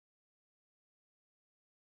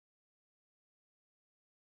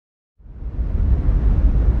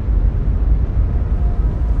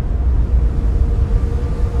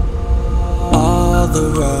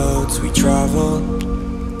roads we traveled,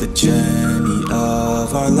 the journey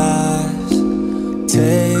of our lives.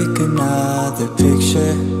 Take another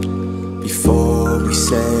picture before we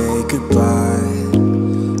say goodbye.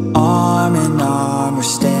 Arm in arm we're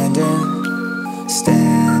standing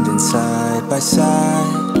side by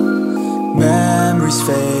side. Memories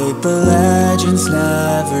fade but legends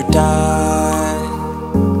never die.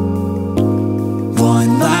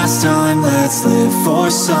 One last time, let's live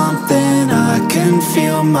for something. I can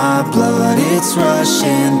feel my blood, it's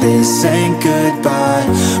rushing. This ain't goodbye,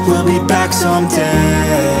 we'll be back someday.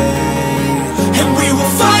 And we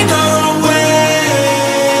will find our own way,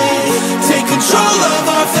 take control of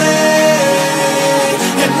our fate.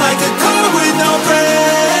 And like a car with no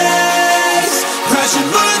brakes, crash and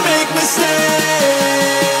learn, make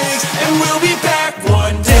mistakes. And we'll be back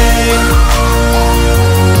one day.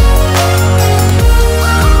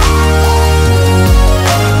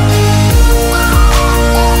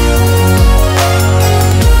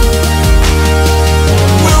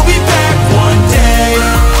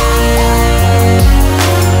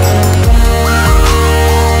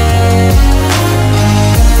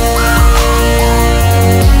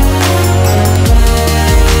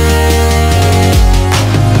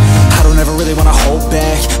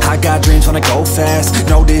 Wanna go fast,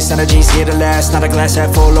 know this energy's here to last. Not a glass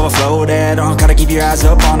half full, overflow that. Gotta keep your eyes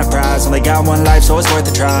up on the prize. Only got one life, so it's worth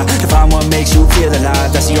a try. To find what makes you feel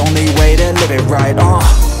alive, that's the only way to live it right.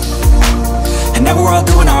 And now we're all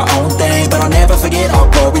doing our own thing, but I'll never forget our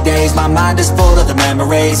glory days. My mind is full of the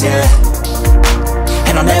memories, yeah.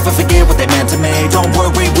 And I'll never forget what they meant to me. Don't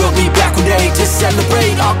worry, we'll be back one day to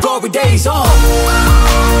celebrate our glory days,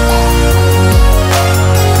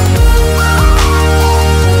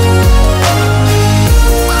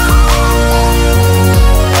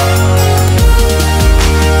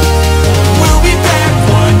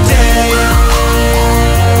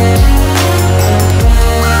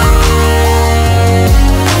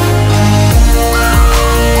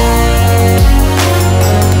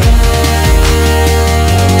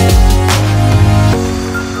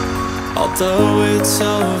 Although it's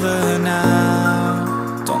over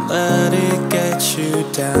now, don't let it get you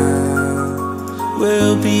down.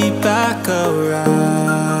 We'll be back around.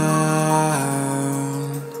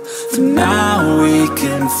 For now we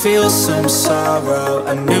can feel some sorrow.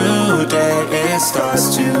 A new day, it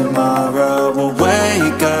starts tomorrow. We'll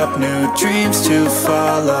wake up, new dreams to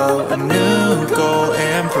follow. A new goal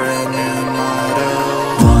and brand new motto.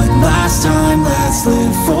 Last time, let's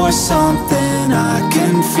live for something. I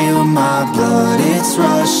can feel my blood, it's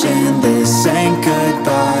rushing. This ain't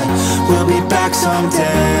goodbye, we'll be back someday.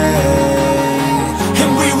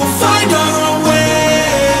 And we will find our